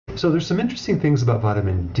So there's some interesting things about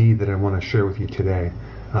vitamin D that I want to share with you today.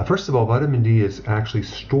 First of all, vitamin D is actually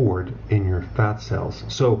stored in your fat cells.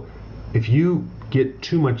 So if you get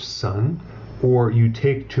too much sun or you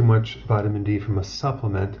take too much vitamin D from a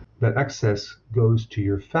supplement, that excess goes to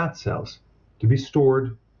your fat cells to be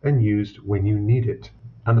stored and used when you need it.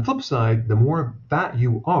 On the flip side, the more fat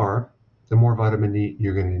you are, the more vitamin D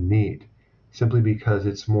you're going to need, simply because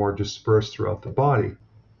it's more dispersed throughout the body.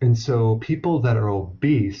 And so people that are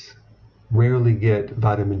obese rarely get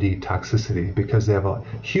vitamin D toxicity because they have a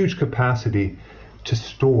huge capacity to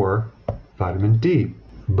store vitamin D.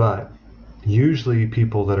 But usually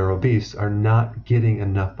people that are obese are not getting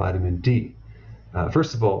enough vitamin D.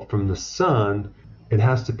 First of all, from the sun, it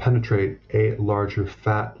has to penetrate a larger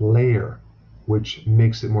fat layer, which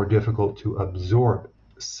makes it more difficult to absorb.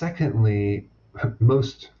 Secondly,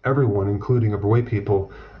 most everyone, including overweight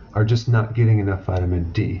people, are just not getting enough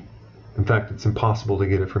vitamin D. In fact, it's impossible to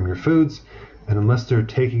get it from your foods, and unless they're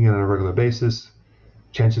taking it on a regular basis,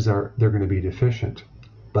 chances are they're going to be deficient.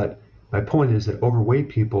 But my point is that overweight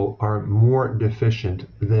people are more deficient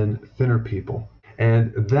than thinner people.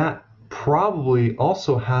 And that probably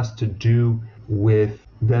also has to do with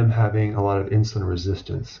them having a lot of insulin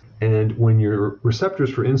resistance. And when your receptors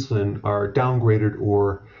for insulin are downgraded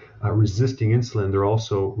or resisting insulin, they're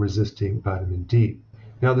also resisting vitamin D.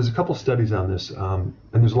 Now, there's a couple studies on this, and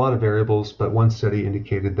there's a lot of variables, but one study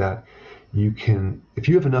indicated that if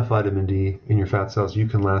you have enough vitamin D in your fat cells, you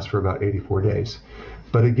can last for about 84 days.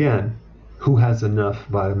 But again, who has enough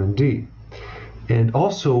vitamin D? And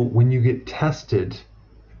also, when you get tested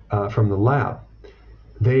from the lab,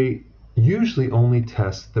 they usually only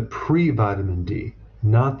test the pre-vitamin D,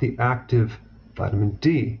 not the active vitamin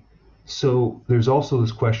D. So there's also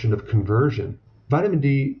this question of conversion. Vitamin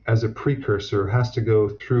D as a precursor has to go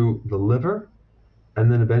through the liver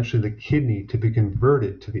and then eventually the kidney to be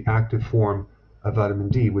converted to the active form of vitamin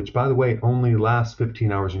D, which, by the way, only lasts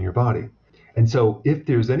 15 hours in your body. And so if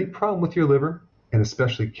there's any problem with your liver, and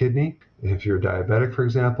especially kidney, if you're diabetic, for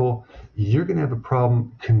example, you're going to have a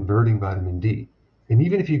problem converting vitamin D. And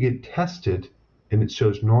even if you get tested and it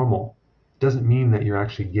shows normal, it doesn't mean that you're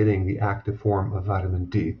actually getting the active form of vitamin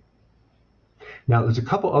D. Now, there's a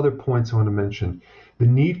couple other points I want to mention. The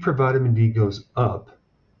need for vitamin D goes up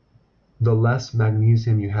the less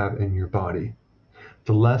magnesium you have in your body,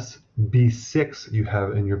 the less B6 you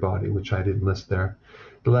have in your body, which I didn't list there,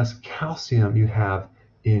 the less calcium you have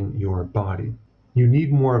in your body. You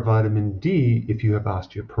need more vitamin D if you have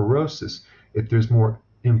osteoporosis, if there's more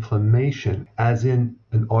inflammation, as in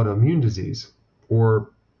an autoimmune disease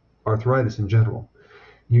or arthritis in general.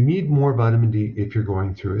 You need more vitamin D if you're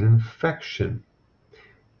going through an infection.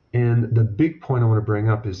 And the big point I want to bring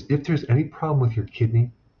up is if there's any problem with your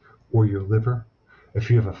kidney or your liver, if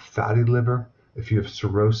you have a fatty liver, if you have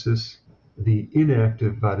cirrhosis, the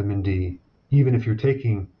inactive vitamin D, even if you're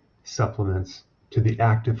taking supplements, to the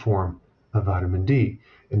active form of vitamin D.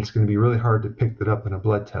 And it's going to be really hard to pick that up in a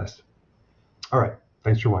blood test. All right,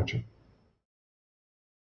 thanks for watching.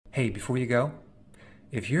 Hey, before you go,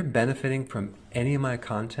 if you're benefiting from any of my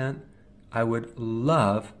content, I would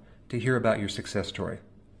love to hear about your success story.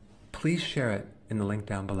 Please share it in the link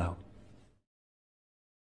down below.